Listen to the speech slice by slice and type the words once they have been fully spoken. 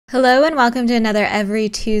Hello and welcome to another Every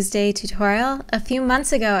Tuesday tutorial. A few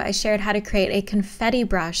months ago I shared how to create a confetti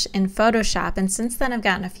brush in Photoshop, and since then I've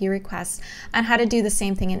gotten a few requests on how to do the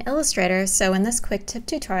same thing in Illustrator. So in this quick tip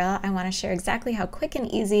tutorial I want to share exactly how quick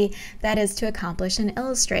and easy that is to accomplish in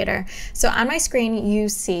Illustrator. So on my screen you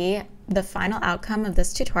see the final outcome of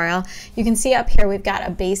this tutorial. You can see up here we've got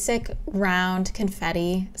a basic round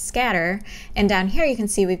confetti scatter, and down here you can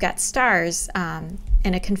see we've got stars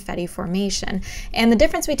in a confetti formation. And the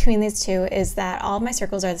difference between these two is that all of my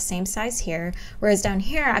circles are the same size here, whereas down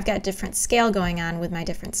here I've got different scale going on with my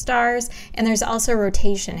different stars, and there's also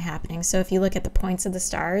rotation happening. So if you look at the points of the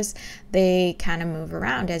stars, they kind of move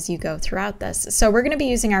around as you go throughout this. So we're going to be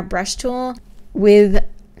using our brush tool with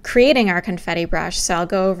creating our confetti brush, so I'll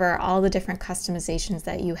go over all the different customizations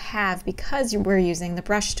that you have because we're using the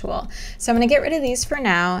brush tool. So I'm going to get rid of these for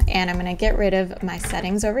now, and I'm going to get rid of my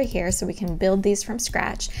settings over here so we can build these from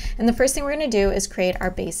scratch. And the first thing we're going to do is create our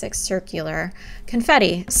basic circular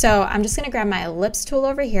confetti. So I'm just going to grab my ellipse tool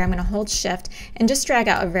over here. I'm going to hold shift and just drag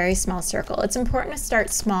out a very small circle. It's important to start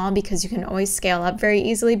small because you can always scale up very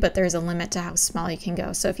easily, but there's a limit to how small you can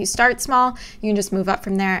go. So if you start small, you can just move up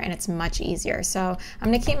from there and it's much easier. So I'm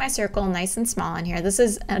going to keep my circle nice and small in here. This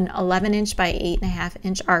is an 11" by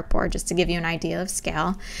 8.5" artboard, just to give you an idea of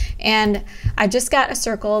scale. And I've just got a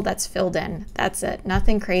circle that's filled in. That's it.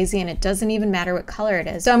 Nothing crazy, and it doesn't even matter what color it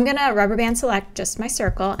is. So I'm going to rubber band select just my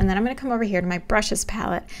circle, and then I'm going to come over here to my brushes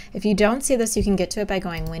palette. If you don't see this, you can get to it by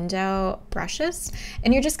going Window, Brushes,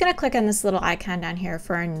 and you're just going to click on this little icon down here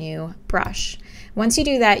for a new brush. Once you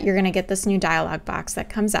do that, you're going to get this new dialog box that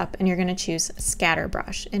comes up, and you're going to choose Scatter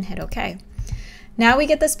Brush and hit OK. Now we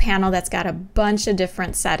get this panel that's got a bunch of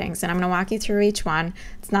different settings, and I'm going to walk you through each one.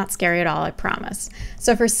 It's not scary at all, I promise.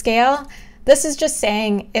 So for scale, this is just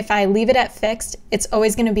saying if I leave it at fixed, it's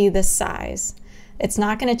always going to be this size. It's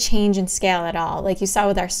not going to change in scale at all. Like you saw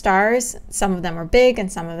with our stars, some of them were big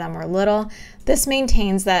and some of them were little. This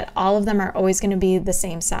maintains that all of them are always going to be the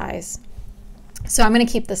same size. So I'm going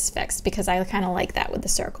to keep this fixed because I kind of like that with the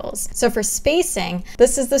circles. So for spacing,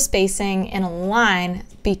 this is the spacing in a line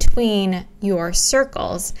between your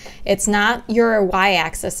circles. It's not your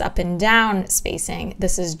y-axis up and down spacing.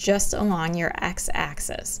 This is just along your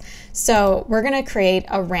x-axis. So we're going to create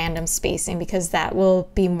a random spacing because that will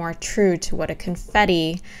be more true to what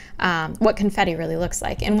confetti really looks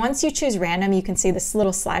like. And once you choose random, you can see this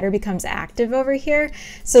little slider becomes active over here.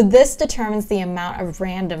 So this determines the amount of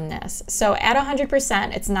randomness. So at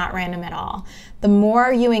 100%, it's not random at all. The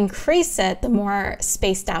more you increase it, the more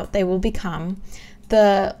spaced out they will become.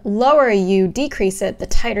 The lower you decrease it, the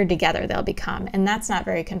tighter together they'll become, and that's not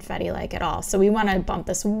very confetti-like at all. So we want to bump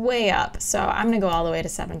this way up. So I'm going to go all the way to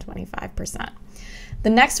 725%. The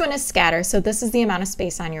next one is scatter. So this is the amount of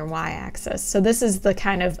space on your y-axis. So this is the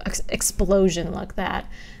kind of explosion look that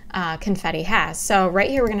confetti has. So right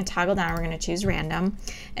here we're going to toggle down, we're going to choose random,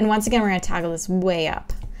 and once again we're going to toggle this way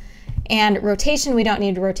up. And rotation, we don't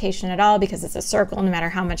need rotation at all because it's a circle. No matter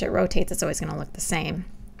how much it rotates, it's always going to look the same.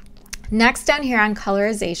 Next, down here on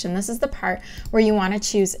colorization, this is the part where you want to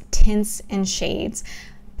choose tints and shades.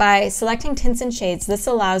 By selecting tints and shades, this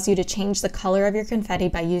allows you to change the color of your confetti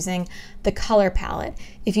by using the color palette.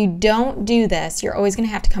 If you don't do this, you're always going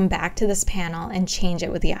to have to come back to this panel and change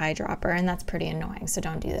it with the eyedropper, and that's pretty annoying, so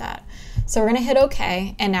don't do that. So we're going to hit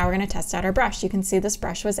OK, and now we're going to test out our brush. You can see this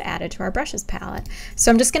brush was added to our brushes palette.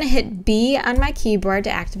 So I'm just going to hit B on my keyboard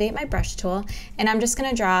to activate my brush tool, and I'm just going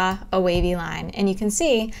to draw a wavy line. And you can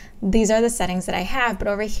see these are the settings that I have, but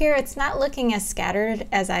over here it's not looking as scattered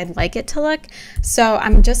as I'd like it to look. So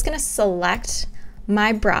I'm just going to select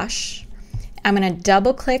my brush. I'm going to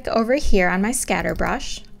double click over here on my scatter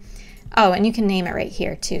brush. Oh, and you can name it right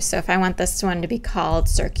here too. So if I want this one to be called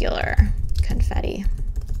Circular Confetti.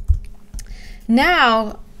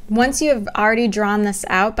 Now, once you have already drawn this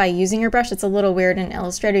out by using your brush, it's a little weird in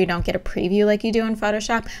Illustrator. You don't get a preview like you do in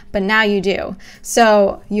Photoshop, but now you do.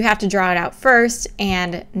 So you have to draw it out first,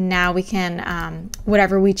 and now we can,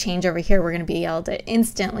 whatever we change over here, we're going to be able to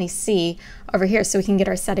instantly see over here so we can get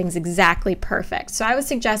our settings exactly perfect. So I would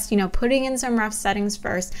suggest, putting in some rough settings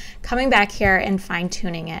first, coming back here and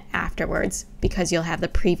fine-tuning it afterwards because you'll have the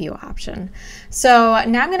preview option. So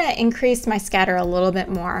now I'm going to increase my scatter a little bit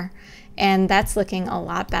more, and that's looking a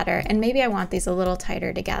lot better, and maybe I want these a little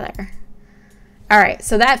tighter together. All right,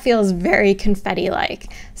 so that feels very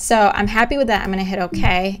confetti-like. So I'm happy with that. I'm gonna hit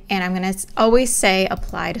OK, and I'm gonna always say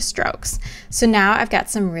apply to strokes. So now I've got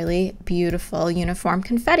some really beautiful uniform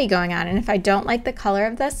confetti going on, and if I don't like the color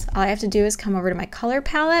of this, all I have to do is come over to my color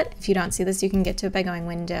palette. If you don't see this, you can get to it by going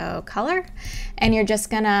Window, Color, and you're just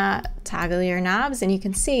gonna toggle your knobs, and you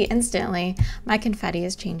can see instantly my confetti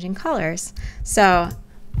is changing colors. So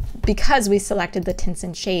because we selected the tints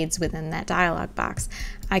and shades within that dialog box,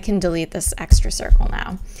 I can delete this extra circle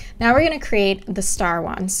now. Now we're going to create the star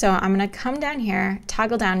one. So I'm going to come down here,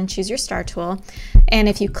 toggle down and choose your star tool. And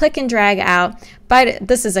if you click and drag out,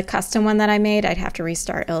 this is a custom one that I made. I'd have to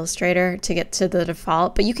restart Illustrator to get to the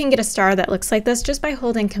default, but you can get a star that looks like this just by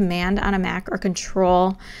holding Command on a Mac or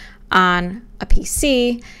Control on a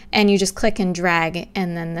PC, and you just click and drag,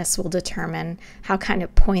 and then this will determine how kind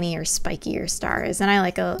of pointy or spiky your star is. And I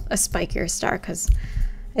like a spikier star because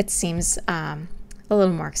it seems a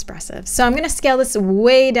little more expressive. So I'm going to scale this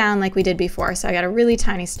way down like we did before. So I got a really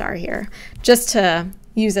tiny star here just to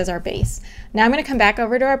use as our base. Now I'm going to come back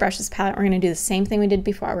over to our brushes palette. We're going to do the same thing we did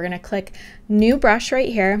before. We're going to click New Brush right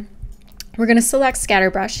here. We're going to select Scatter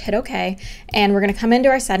Brush, hit OK, and we're going to come into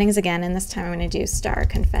our settings again, and this time I'm going to do Star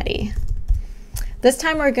Confetti. This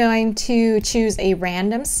time we're going to choose a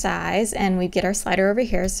random size, and we get our slider over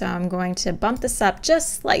here, so I'm going to bump this up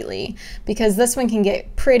just slightly because this one can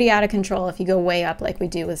get pretty out of control if you go way up like we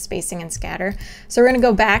do with spacing and scatter. So we're going to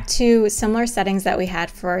go back to similar settings that we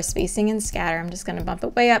had for our spacing and scatter. I'm just going to bump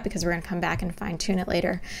it way up because we're going to come back and fine tune it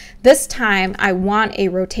later. This time I want a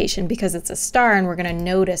rotation because it's a star, and we're going to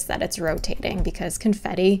notice that it's rotating because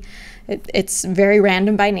confetti, it's very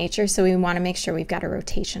random by nature, so we want to make sure we've got a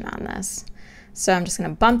rotation on this. So I'm just going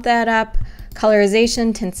to bump that up,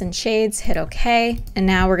 colorization, tints and shades, hit OK, and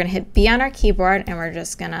now we're going to hit B on our keyboard and we're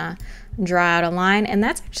just going to draw out a line, and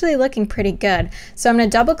that's actually looking pretty good. So I'm going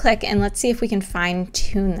to double click and let's see if we can fine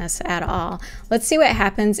tune this at all. Let's see what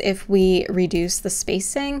happens if we reduce the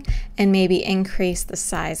spacing and maybe increase the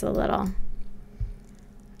size a little.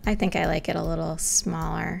 I think I like it a little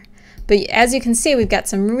smaller. But as you can see, we've got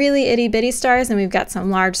some really itty bitty stars and we've got some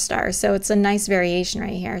large stars. So it's a nice variation right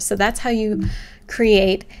here. So that's how you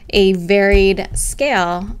create a varied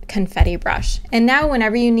scale confetti brush. And now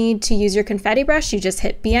whenever you need to use your confetti brush, you just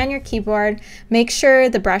hit B on your keyboard. Make sure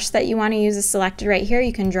the brush that you want to use is selected right here.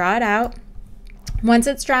 You can draw it out. Once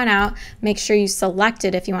it's drawn out, make sure you select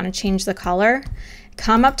it if you want to change the color.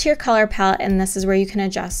 Come up to your color palette, and this is where you can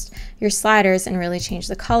adjust your sliders and really change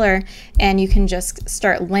the color, and you can just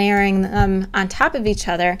start layering them on top of each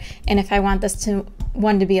other. And if I want this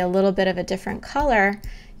one to be a little bit of a different color,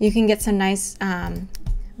 you can get some nice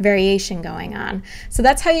variation going on. So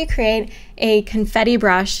that's how you create a confetti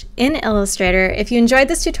brush in Illustrator. If you enjoyed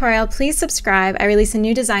this tutorial, please subscribe. I release a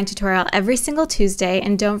new design tutorial every single Tuesday,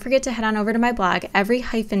 and don't forget to head on over to my blog,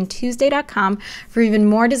 every-tuesday.com, for even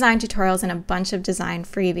more design tutorials and a bunch of design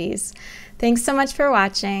freebies. Thanks so much for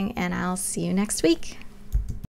watching, and I'll see you next week.